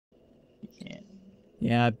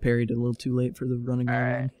Yeah, I parried a little too late for the running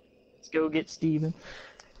around. Alright. Let's go get Steven.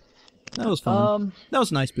 That was fun. That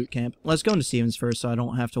was a nice boot camp. Let's go into Steven's first so I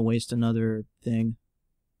don't have to waste another thing.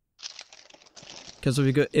 Because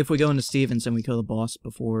if we go into Steven's and we kill the boss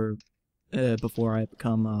before I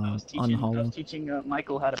become unhollow. I was teaching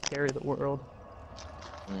Michael how to parry the world.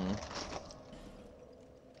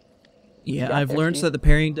 Yeah, I've learned that the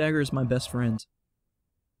parrying dagger is my best friend.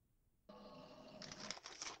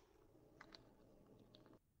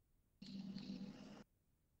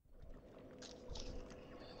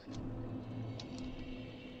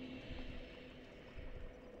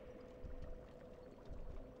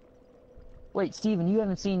 Wait, Steven, you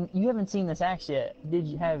haven't seen this axe yet,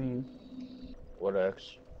 have you? What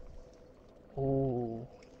axe? Oh.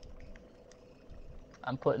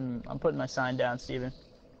 I'm putting my sign down, Steven.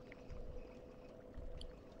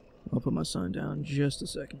 I'll put my sign down in just a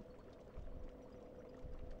second.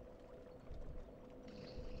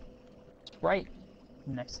 Right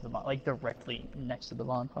next to the like directly next to the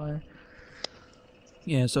bonfire.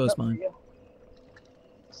 Yeah, so is mine.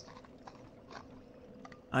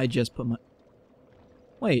 I just put my...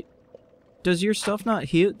 Wait, does your stuff not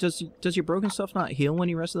heal? Does your broken stuff not heal when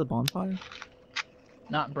you rest at the bonfire?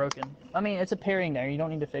 Not broken. I mean, it's a parrying there. You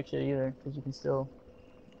don't need to fix it either, because you can still...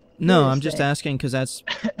 No, I'm just asking because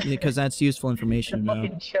that's useful information to know.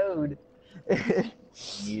 Fucking chode.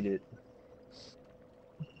 Need it.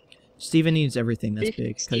 Steven needs everything that's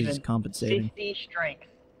big because he's compensating. 50 strength.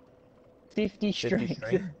 50 strength.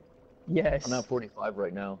 Yes. I'm at 45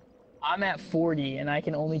 right now. I'm at 40 and I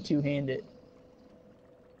can only two-hand it.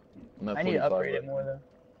 I need to upgrade it more though.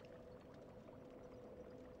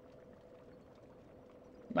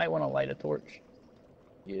 Might want to light a torch.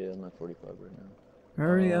 Yeah, I'm at 45 right now.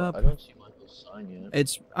 Hurry up. I don't see Michael's sign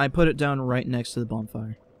yet. I put it down right next to the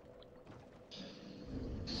bonfire.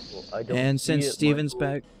 Well, I don't and see since it, Steven's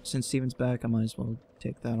Michael. back, I might as well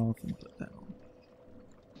take that off and put that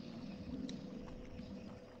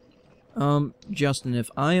on. Justin, if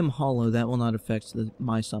I am hollow, that will not affect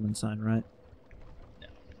my summon sign, right? No.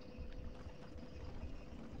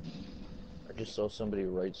 I just saw somebody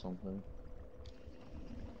write something.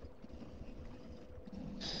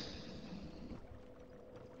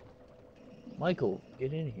 Michael,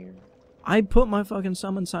 get in here. I put my fucking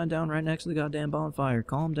summon sign down right next to the goddamn bonfire.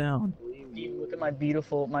 Calm down. Steve, look at my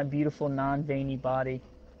beautiful non-veiny body.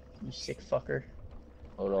 You sick fucker.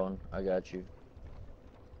 Hold on, I got you.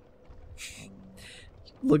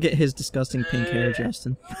 Look at his disgusting pink hair,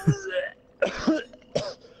 Justin.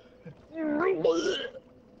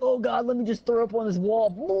 Oh god, let me just throw up on this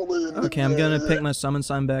wall. Okay, I'm gonna pick my summon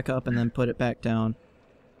sign back up and then put it back down.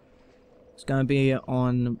 It's gonna be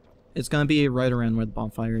on... It's gonna be right around where the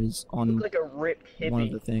bonfire is on like a ripped hippie. one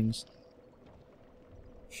of the things.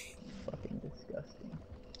 Fucking disgusting.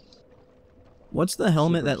 What's the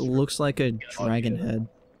helmet that looks like a dragon head?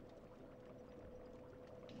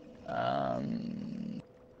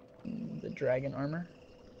 The dragon armor?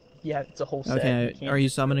 Yeah, it's a whole set. Okay, are you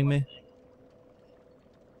summoning me?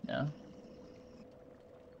 No.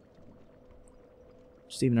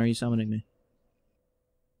 Steven, are you summoning me?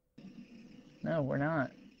 No, we're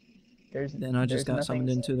not. Then I just got summoned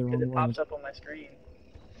into the wrong world. It pops up on my screen.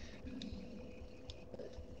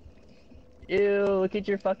 Ew, look at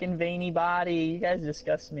your fucking veiny body. You guys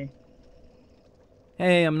disgust me.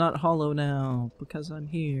 Hey, I'm not hollow now, because I'm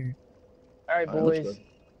here. Alright, boys.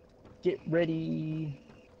 Get ready.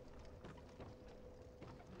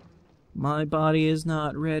 My body is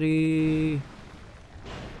not ready.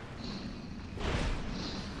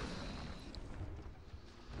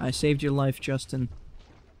 I saved your life, Justin.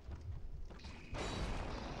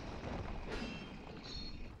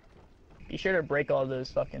 Be sure to break all those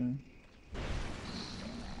fucking...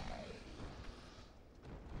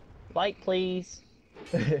 Light, please.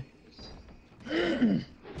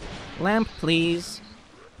 Lamp, please.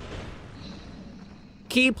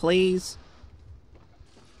 Key, please.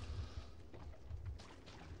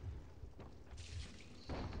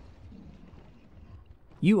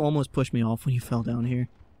 You almost pushed me off when you fell down here.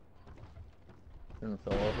 Fell off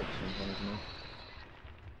at the same time as me.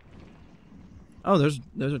 Oh, those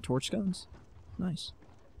are torch guns. Nice.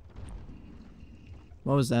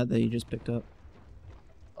 What was that you just picked up?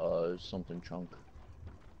 Something chunk.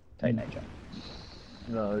 Titanite chunk.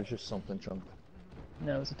 No, it's just something chunk.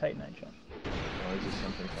 No, it's a Titanite chunk. No, it's just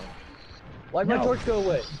something chunk. Why'd my torch go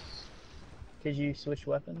away? Because you switched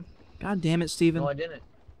weapons. God damn it, Steven. No, I didn't.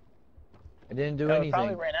 I didn't do anything. It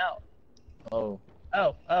probably ran out. Oh.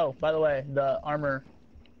 Oh, by the way, the armor's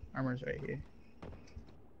right here.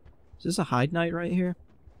 Is this a hide knight right here?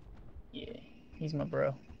 Yeah, he's my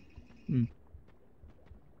bro. Hmm.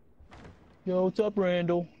 Yo, what's up,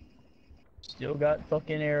 Randall? Still got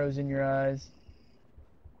fucking arrows in your eyes.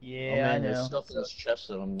 Yeah, oh man, I know. there's stuff in this chest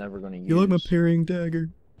that I'm never gonna use. You like my parrying dagger?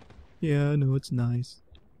 Yeah, I know, it's nice.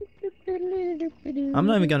 I'm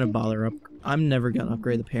not even gonna bother up. I'm never gonna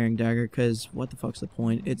upgrade the parrying dagger because what the fuck's the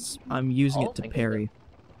point? I'm using it to parry.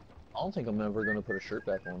 I don't think I'm ever gonna put a shirt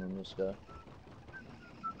back on this guy.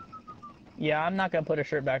 Yeah, I'm not gonna put a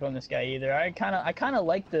shirt back on this guy either. I kind of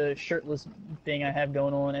like the shirtless thing I have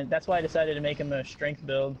going on, and that's why I decided to make him a strength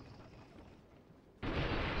build.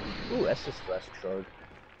 Ooh, that's just flask shard.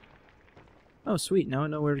 Oh, sweet. Now I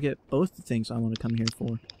know where to get both the things I want to come here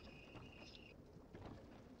for.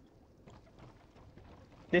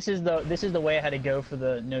 This is the way I had to go for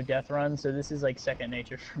the no death run, so this is like second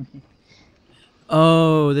nature for me.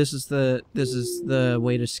 Oh, this is the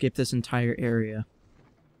way to skip this entire area.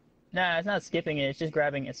 Nah, it's not skipping it. It's just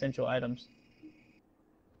grabbing essential items.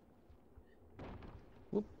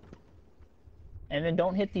 Whoop. And then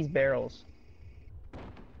don't hit these barrels.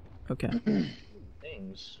 Okay.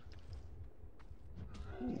 Things.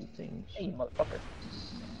 Ooh, things. Hey, you motherfucker.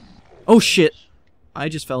 Oh shit! I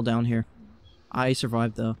just fell down here. I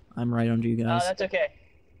survived though. I'm right under you guys. Oh, that's okay.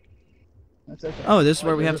 That's okay. Oh, this is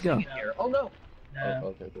where we have to go. Oh no! No, Oh,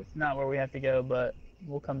 okay, good. it's not where we have to go, but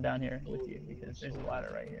we'll come down here with you because there's a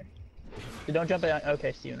ladder right here. So don't jump down.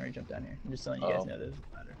 Okay, Steven already jumped down here. I'm just letting you guys know there's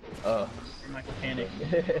a ladder. Oh. I'm not gonna panic.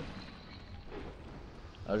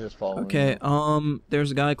 I was just following. Okay,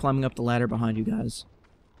 there's a guy climbing up the ladder behind you guys.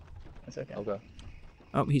 That's okay. Okay.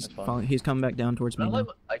 Oh, he's coming back down towards me now.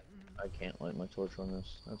 I can't light my torch on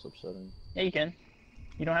this. That's upsetting. Yeah, you can.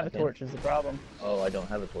 You don't have a torch is the problem. Oh, I don't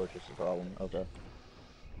have a torch is the problem. Okay.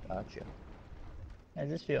 Gotcha. How does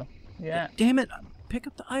this feel? Yeah. Damn it! Pick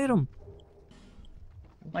up the item!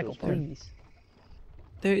 Michael, please.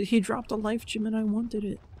 He dropped a life gem and I wanted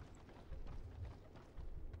it.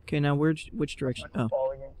 Okay, now which direction? Oh,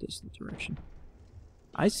 this is the direction.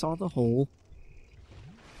 I saw the hole.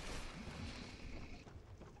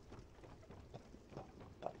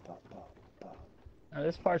 Now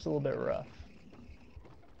this part's a little bit rough.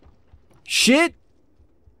 Shit!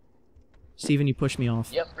 Steven, you pushed me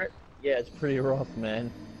off. Yep. Yeah, it's pretty rough,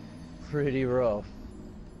 man. Pretty rough.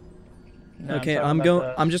 No, Okay, I'm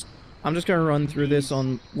just gonna run through this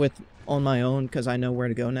on my own because I know where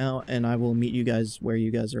to go now, and I will meet you guys where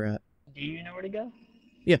you guys are at. Do you know where to go?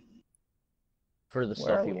 Yeah. For the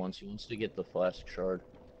stuff he wants to get the flask shard.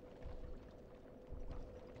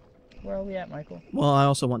 Where are we at, Michael? Well, I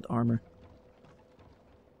also want the armor.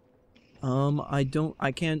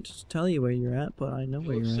 I can't tell you where you're at, but I know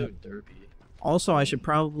where you're at. Derpy. Also, I should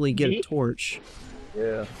probably get a torch.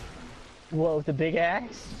 Yeah. What, with the big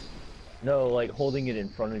axe? No, like holding it in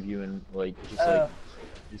front of you and like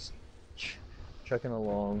just trucking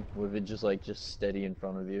along with it just steady in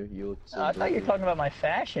front of you. You look so I thought you were talking about my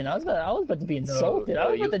fashion. I was about to be insulted.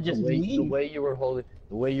 I was about to just leave. The way you were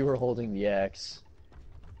holding the axe.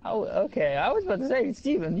 Oh, okay. I was about to say,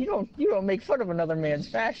 Steven, you don't make fun of another man's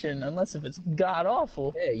fashion unless if it's god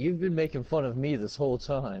awful. Yeah, you've been making fun of me this whole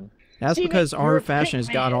time. That's Steven, because our fashion is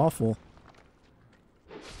god awful.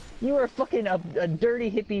 You are fucking a dirty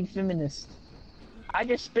hippie feminist. I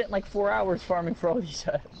just spent like 4 hours farming for all these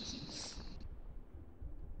items.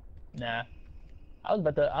 Nah. I was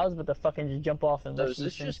about to fucking just jump off and So is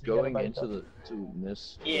this just going into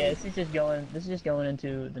this? Yeah, this is just going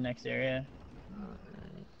into the next area.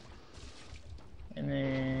 And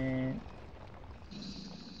then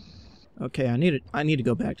Okay, I need to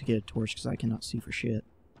go back to get a torch because I cannot see for shit.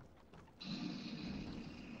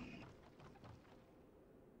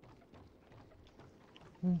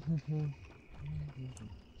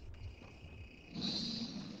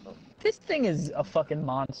 this thing is a fucking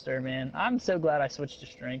monster, man. I'm so glad I switched to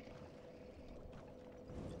strength.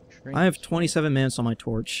 I have 27 minutes on my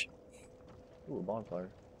torch. Ooh, a bonfire.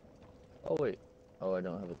 Oh wait. Oh, I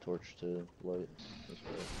don't have a torch to light.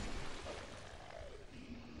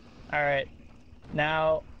 Alright.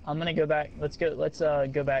 Now I'm gonna go back. Let's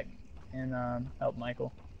go back and help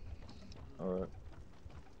Michael. Alright.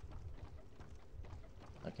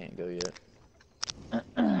 I can't go yet.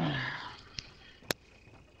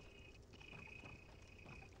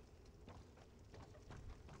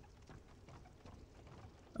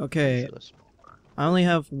 Okay. I only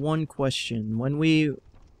have one question. When we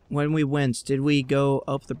went, did we go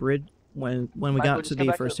up the bridge when we got to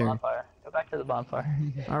the first area? Go back to the bonfire.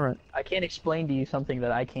 All right. I can't explain to you something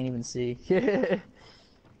that I can't even see.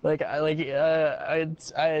 Let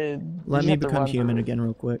me become human again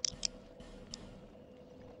real quick.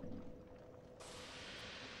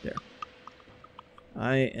 There.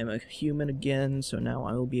 I am a human again, so now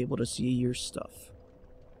I will be able to see your stuff.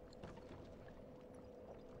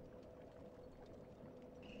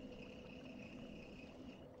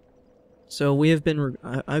 So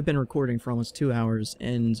I've been recording for almost 2 hours,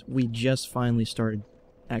 and we just finally started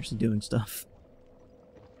actually doing stuff.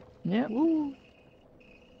 Yeah. Woo.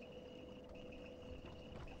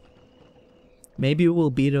 Maybe we'll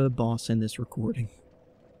beat a boss in this recording.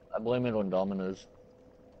 I blame it on Domino's.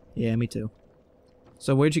 Yeah, me too.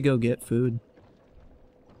 So where'd you go get food?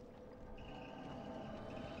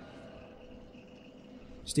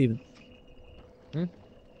 Steven. Hmm?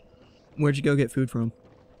 Where'd you go get food from?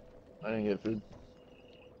 I didn't get food.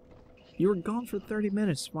 You were gone for 30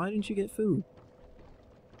 minutes. Why didn't you get food?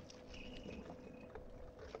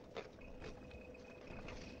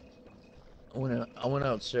 I went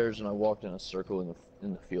outstairs and I walked in a circle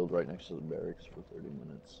in the field right next to the barracks for 30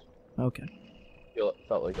 minutes. Okay.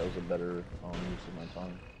 Felt like that was a better use of my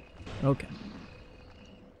time. Okay.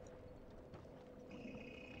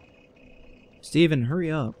 Steven,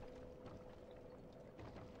 hurry up.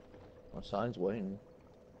 My sign's waiting.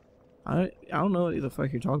 I don't know what the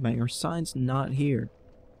fuck you're talking about. Your sign's not here.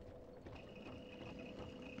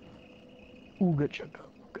 Ooh, good chugga.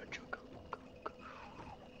 Good chugga.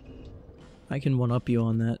 I can one-up you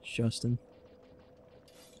on that, Justin.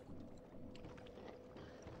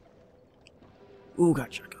 Ooh,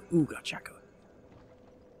 gotcha. Ooh, gotcha.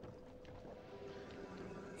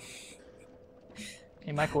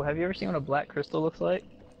 Hey, Michael, have you ever seen what a black crystal looks like?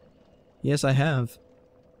 Yes, I have.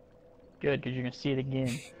 Good, because you're going to see it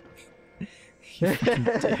again. You fucking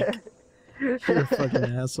dick. You're a fucking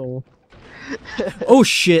asshole. Oh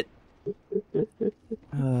shit! Did you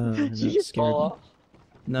That just scared fall me. off?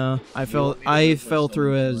 No, I fell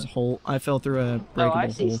through a hole. I fell through a breakable Oh, I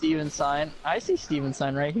see hole. Steven's sign. I see Steven's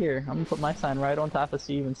sign right here. I'm gonna put my sign right on top of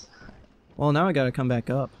Steven's. Well, now I gotta come back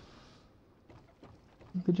up.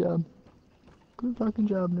 Good job. Good fucking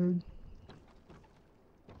job, nerd.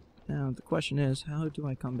 Now the question is, how do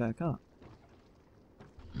I come back up?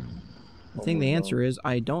 I think the answer is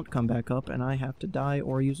I don't come back up, and I have to die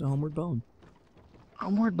or use a homeward bone.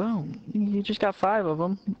 Homeward bone. You just got 5 of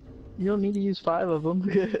them. You don't need to use 5 of them.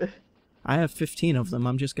 I have 15 of them.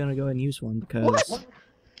 I'm just gonna go ahead and use one because What?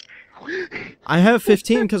 I have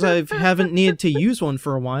 15 because I haven't needed to use one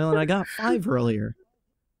for a while, and I got 5 earlier.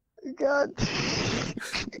 God.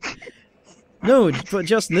 No, but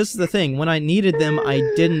Justin, this is the thing. When I needed them, I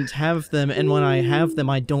didn't have them, and when I have them,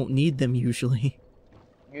 I don't need them usually.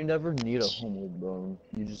 You never need a homeward bone.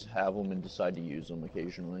 You just have them and decide to use them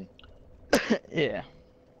occasionally. Yeah.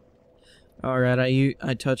 Alright,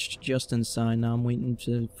 I touched Justin's sign. Now I'm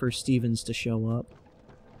waiting for Steven's to show up.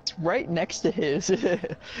 It's right next to his.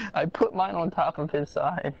 I put mine on top of his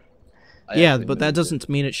sign. Yeah, but that doesn't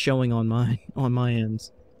mean it's showing on my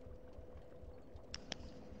ends.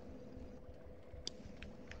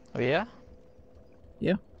 Oh yeah?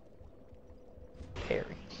 Yeah.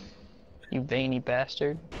 Harry. You veiny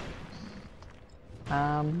bastard.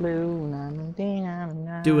 I'm blue.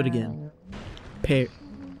 Do it again.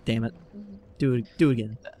 Damn it. Do it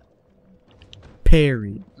again.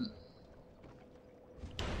 Parried.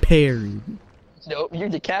 Parried. Nope, you're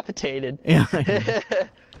decapitated. Yeah.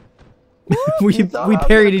 we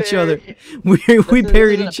parried each other. We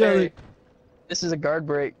parried each other. This is a guard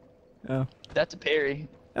break. Oh. That's a parry.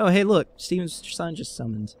 Oh, hey, look. Steven's sign just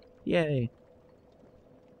summoned. Yay.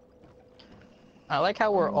 I like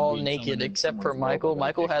how we're all being naked summoned in except for someone's Michael. world,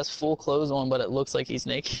 Michael has full clothes on, but it looks like he's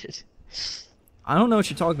naked. I don't know what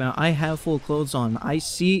you're talking about. I have full clothes on. I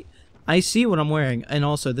see what I'm wearing, and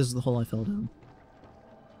also this is the hole I fell down.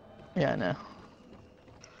 Yeah, I know.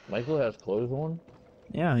 Michael has clothes on?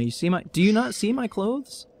 Yeah, you see my... Do you not see my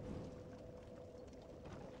clothes?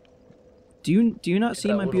 Do you not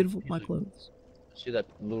see my beautiful clothes? See that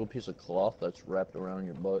little piece of cloth that's wrapped around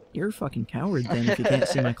your butt? You're a fucking coward then if you can't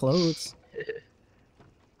see my clothes.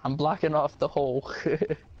 I'm blocking off the hole.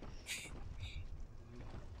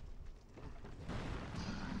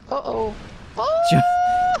 Uh-oh.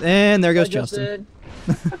 And there goes Justin.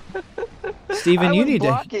 Steven, you need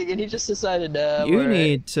blocking, and he just decided you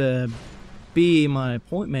need to be my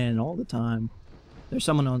point man all the time. There's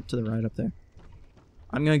someone on to the right up there.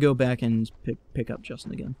 I'm gonna go back and pick up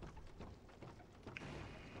Justin again.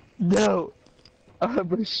 No,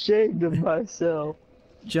 I'm ashamed of myself.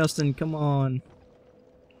 Justin, come on.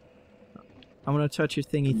 I want to touch your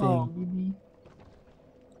thingy thing.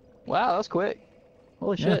 Wow, that was quick.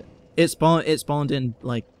 Holy shit. It spawned in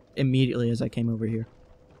like immediately as I came over here.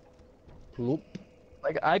 Oop.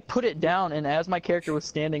 Like I put it down, and as my character was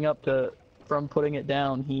standing up from putting it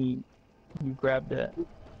down, you grabbed it.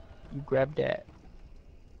 You grabbed that.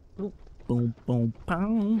 Boom, boom, boom,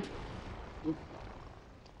 pow.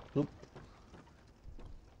 Oop.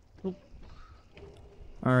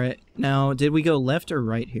 All right, now did we go left or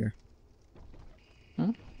right here?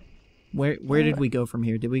 Where did we go from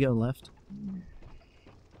here? Did we go left?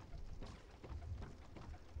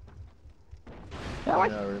 Yeah, I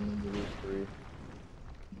remember these three.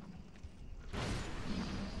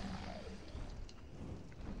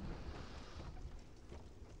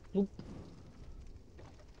 Oop.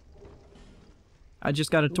 I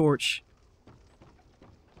just got a torch.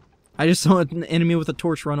 I just saw an enemy with a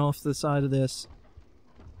torch run off the side of this.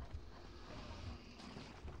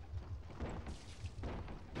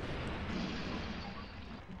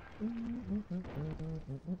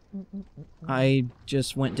 I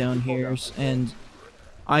just went down here and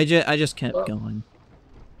I just kept going.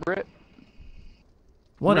 Rip.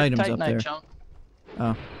 What Rip, item's tight up night, there? chunk.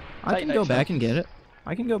 Oh, I Tight can night, go back chunk. and get it.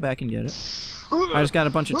 I can go back and get it. I just got a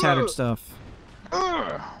bunch of tattered stuff.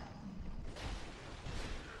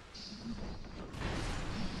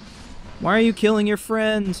 Why are you killing your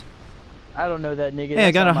friend? I don't know that nigga. Hey,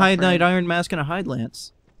 I That's got not a my hide friend. knight iron mask and a hide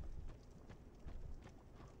lance.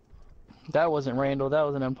 That wasn't Randall. That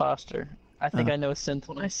was an imposter. I think I know a synth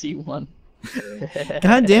when I see one.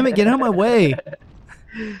 God damn it, get out of my way!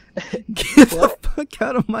 Get the fuck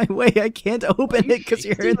out of my way! I can't open it because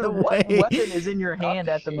you're in the What way! weapon is in your hand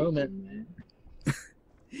at the moment?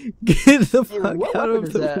 Get the Dude, fuck what out weapon of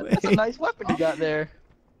is the that? way! That's a nice weapon you got there.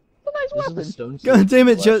 That's a nice This is weapon. a stone God sword damn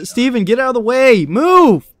it, from the last Steven, get out of the way!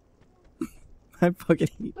 Move! I fucking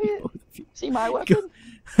hate Wait, both of you. See my weapon?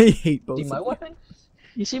 I hate both See of my you. weapon?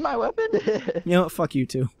 You see my weapon? You know what? Fuck you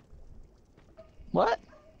too. What?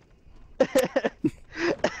 I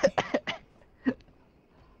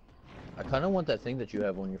kind of want that thing that you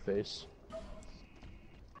have on your face.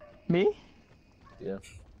 Me? Yeah.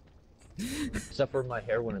 Except for my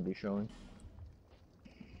hair wouldn't be showing.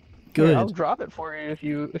 Good. Here, I'll drop it for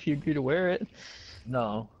you if you agree to wear it.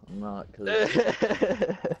 No, I'm not, because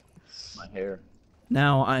my hair.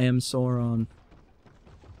 Now I am Sauron.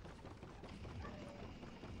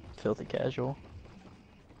 Filthy casual.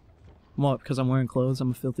 What? Because I'm wearing clothes,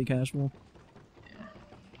 I'm a filthy casual?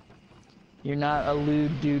 You're not a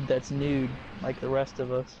lewd dude that's nude like the rest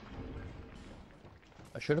of us.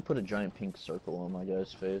 I should have put a giant pink circle on my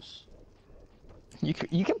guy's face. You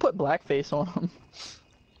can put blackface on him.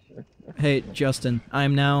 Hey, Justin,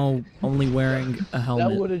 I'm now only wearing a That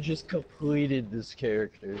helmet. would have just completed this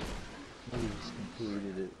character. That would have just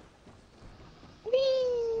completed it.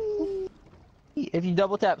 If you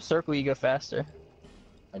double tap circle, you go faster.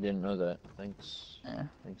 I didn't know that. Thanks. Yeah.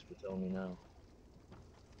 Thanks for telling me now.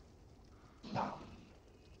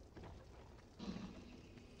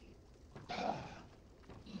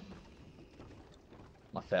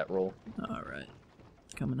 My fat roll. Alright.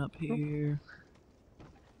 Coming up here.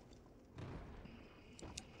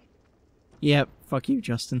 Yep, fuck you,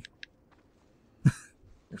 Justin.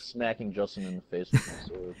 I'm smacking Justin in the face with my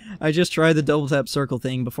sword. I just tried the double tap circle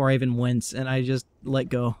thing before I even went, and I just let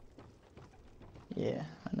go. Yeah,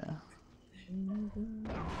 I know.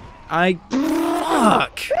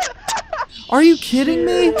 Fuck! Are you kidding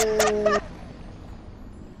me?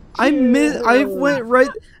 I went right...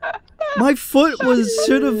 My foot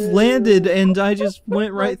should have landed, and I just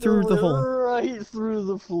went right through the hole. Right through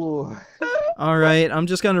the floor. Alright, I'm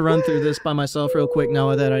just gonna run through this by myself real quick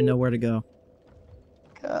now that I know where to go.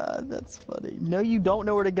 God, that's funny. No, you don't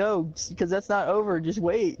know where to go, because that's not over. Just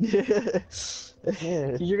wait.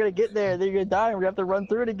 You're gonna get there, then you're gonna die, and we're gonna have to run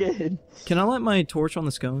through it again. Can I light my torch on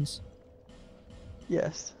the scones?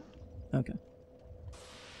 Yes. Okay.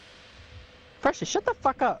 Precious, shut the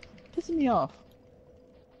fuck up. Pissing me off.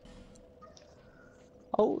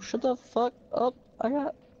 Oh, shut the fuck up. I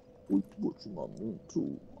got...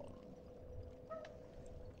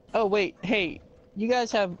 Oh, wait. Hey, you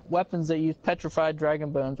guys have weapons that use petrified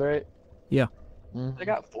dragon bones, right? Yeah. I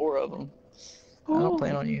got 4 of them. I don't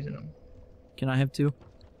plan on using them. Can I have 2?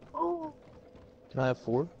 Can I have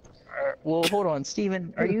 4? Well, hold on,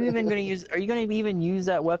 Steven. Are you even gonna use... Are you gonna even use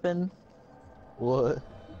that weapon? What?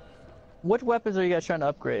 What weapons are you guys trying to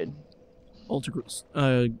upgrade? Ultra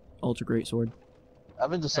Great Sword. I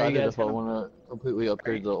haven't decided guys if I gonna- want to completely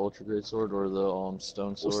upgrade the Ultra Great Sword or the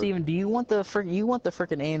Stone Sword. Well, Steven, do you want the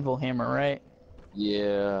frickin' anvil hammer, right?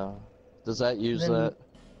 Yeah. Does that use Then- that?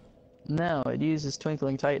 No, it uses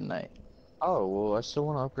Twinkling Titanite. Oh, well, I still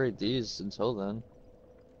want to upgrade these until then.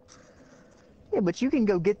 Yeah, but you can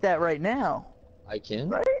go get that right now. I can?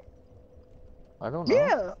 Right? I don't know.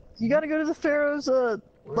 Yeah, you gotta go to the Pharaoh's Where is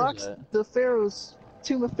box, that? the Pharaoh's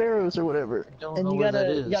Tomb of Pharaohs or whatever. I don't And know you where gotta that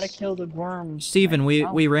is. you gotta kill the worm. Steven,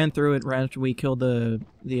 we ran through it right after we killed the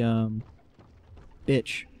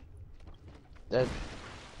bitch. That...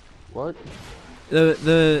 What?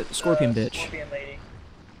 The scorpion bitch. Scorpion lady.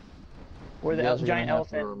 Or the You guys are giant gonna have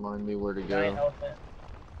to elephant. remind me where to Giant go. elephant.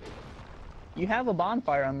 You have a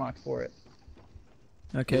bonfire unlocked for it.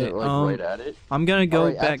 Okay. Is it like right at it? I'm gonna go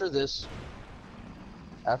Alright, back.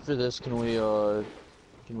 After this, can we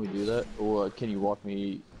do that? Or can you walk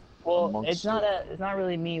me Well, amongst it's not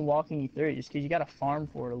really me walking you through it, just because you got to farm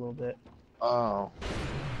for it a little bit. Oh.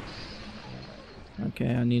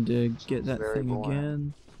 Okay, I need to get that very thing boring.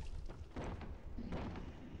 again.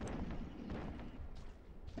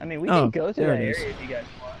 I mean, we can go through there that it is. area if you guys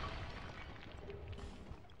want.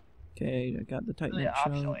 Okay, I got the It's really Titanite an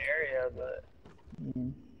optional chunk. area, but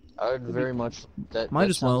I would very much Might that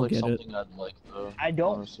as sounds well like get it. something I'd like though. I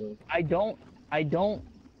don't honestly.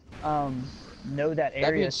 know that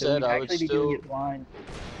area, being so said, we'd I would actually be doing still- it blind.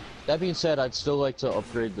 That being said, I'd still like to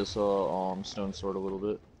upgrade this stone sword a little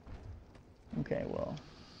bit. Okay, well,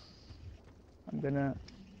 I'm gonna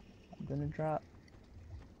drop.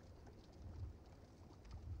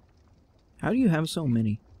 How do you have so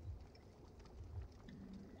many?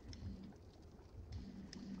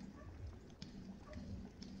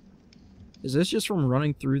 Is this just from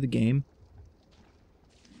running through the game?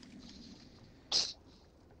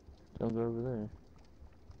 Don't go over there.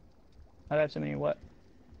 I have so many what?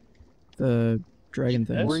 The dragon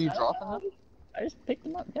things. Where are you dropping them? I just picked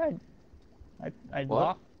them up. Yeah, I What?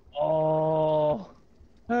 locked. Oh.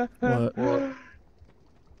 What?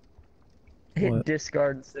 Hit What?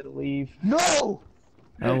 discard instead of leave. No!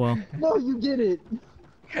 Oh well. No, you did it!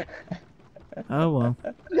 Oh well.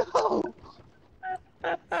 No!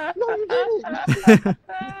 No, you didn't!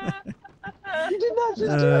 You did not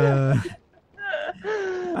just do that!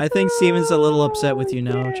 I think Steven's a little upset with you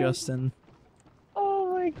now, Justin.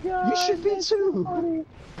 Oh my god. You should be too! Funny.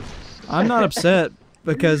 I'm not upset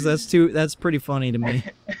because that's pretty funny to me.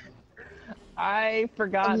 I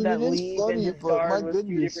forgot mean, that it is leave funny, and but discard my was two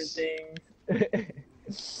goodness. different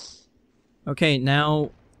things. Okay,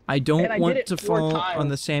 now I don't And I did want it to 4 fall times. on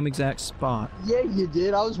the same exact spot. Yeah, you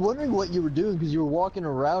did. I was wondering what you were doing because you were walking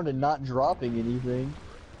around and not dropping anything.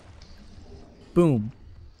 Boom.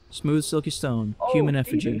 Smooth silky stone. Oh, Human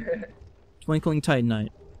effigy. Steven. Twinkling titanite.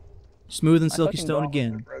 Smooth and My silky fucking stone goggles are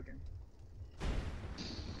again. broken.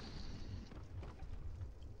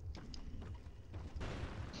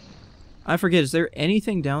 I forget, is there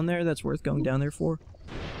anything down there that's worth going down there for?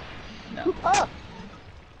 No. Ah!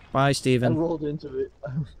 Bye, I Steven. rolled into it.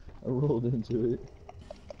 I rolled into it.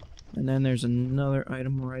 And then there's another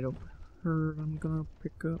item right over here I'm gonna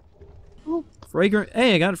pick up. Fragrant.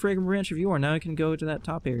 Hey, I got a fragrant branch of yore. Now I can go to that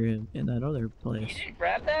top area in that other place. You didn't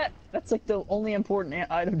grab that? That's like the only important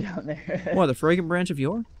item down there. What, the fragrant branch of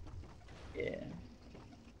yore? Yeah.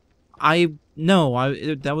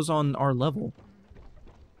 That was on our level.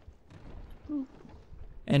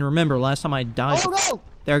 And remember, last time I died. Oh no!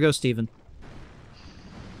 There goes Steven.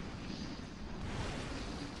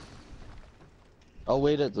 I'll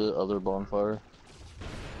wait at the other bonfire.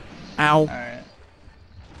 Ow. Alright.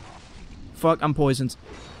 Fuck, I'm poisoned.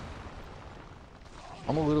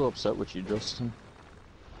 I'm a little upset with you, Justin.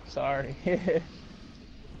 Sorry.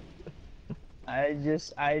 I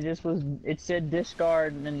just was, it said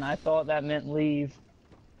discard and I thought that meant leave.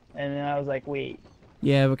 And then I was like, wait.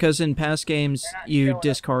 Yeah, because in past games They're not you showing up.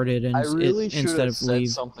 discarded and I really should instead have of said leave.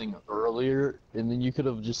 something earlier, and then you could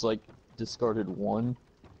have just like discarded one,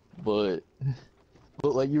 but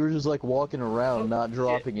like you were just like walking around, not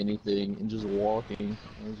dropping anything, and just walking.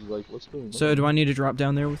 I was just like, what's going on? So do I need to drop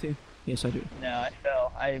down there with you? Yes, I do. No, I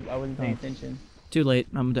fell. I wasn't paying Oh. attention. Too late.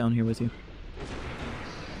 I'm down here with you.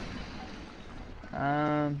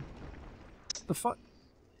 The fuck?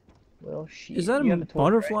 Well, shit. Is that You a have torch,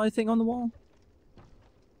 butterfly right? thing on the wall?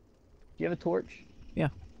 Do you have a torch? Yeah.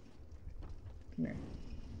 Come here.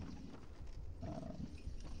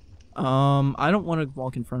 I don't want to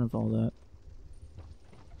walk in front of all that.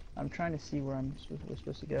 I'm trying to see where we're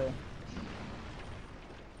supposed to go.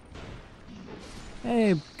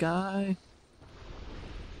 Hey, guy.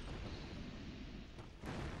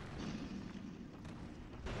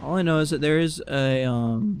 All I know is that there is a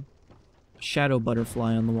shadow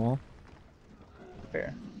butterfly on the wall.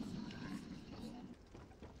 Fair.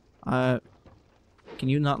 Can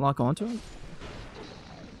you not lock onto it?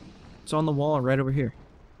 It's on the wall right over here.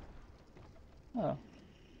 Oh.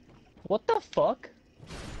 What the fuck?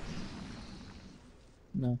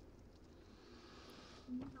 No.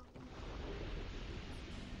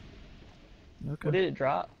 Okay. What did it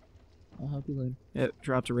drop? I'll help you later. It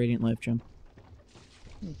dropped a radiant life gem.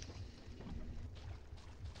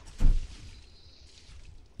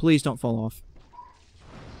 Please don't fall off.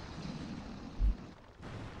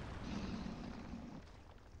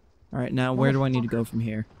 Alright, now where do I need to go from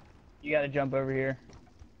here? You gotta jump over here.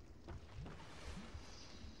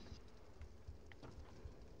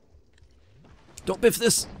 Don't biff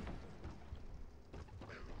this.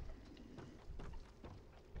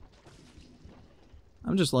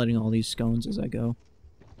 I'm just lighting all these scones as I go.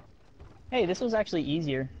 Hey, this was actually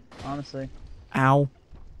easier, honestly. Ow. Come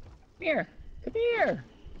here. Come here.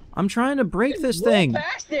 I'm trying to break Just this roll thing.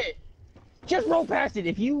 past it. Just roll past it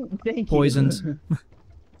if you think Poisoned.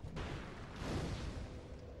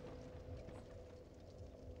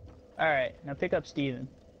 Alright, now pick up Steven.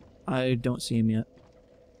 I don't see him yet.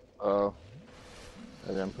 Oh. I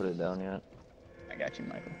didn't put it down yet. I got you,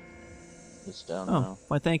 Michael. It's down Oh, now.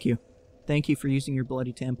 why thank you. Thank you for using your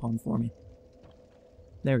bloody tampon for me.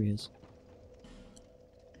 There he is.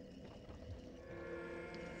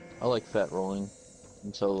 I like fat rolling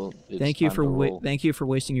until it's Thank you time for to roll. thank you for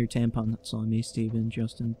wasting your tampons on me, Steven,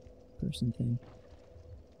 Justin, person thing.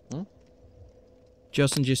 Hmm?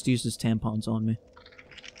 Justin just used his tampons on me.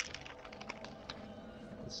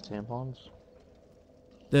 It's tampons?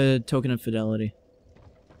 The token of fidelity.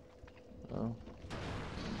 Oh.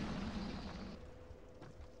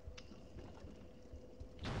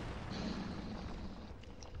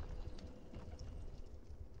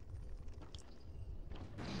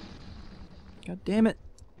 God damn it.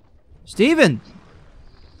 Steven!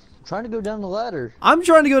 I'm trying to go down the ladder. I'm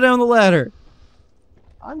trying to go down the ladder.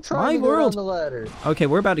 I'm trying My to go world. down the ladder. Okay,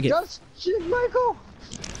 we're about to get... Just Michael!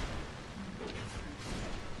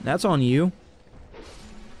 That's on you.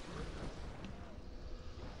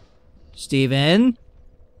 Steven?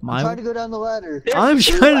 I'm trying to go down the ladder. I'm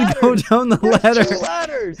trying to go down the ladder. Two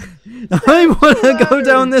ladders! I want to go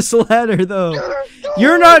down this ladder, though.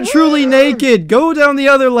 You're not truly naked. Go down the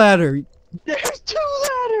other ladder. There's 2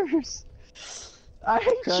 ladders! I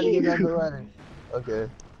hate Trying to you! go down the ladder. Okay.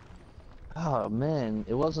 Oh man,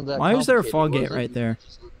 it wasn't that Why is there a complicated, fog gate was it? right there?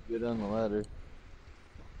 Just go down the ladder.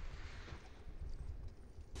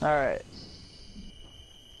 Alright.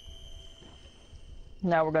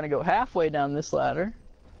 Now we're gonna go halfway down this ladder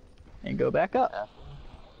and go back up.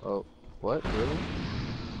 Oh, what? Really?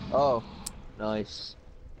 Oh, nice.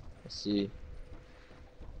 I see.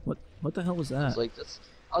 What the hell was that?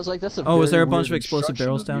 I was like, that's a. Oh, is very there a bunch weird of explosive instruction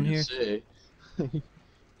barrels of down you here? to say.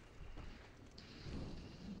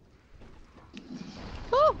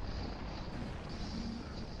 Oh!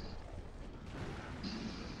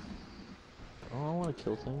 Oh, I want to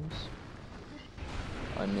kill things.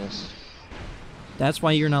 I missed. That's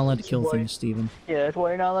why you're not allowed to kill Boy. things, Steven. Yeah, that's why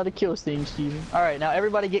you're not allowed to kill things, Steven. Alright, now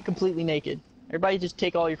everybody get completely naked. Everybody just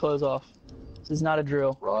take all your clothes off. This is not a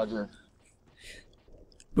drill. Roger.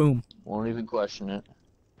 Boom. Won't even question it.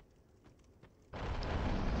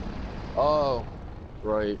 Oh,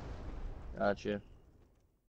 right. Gotcha.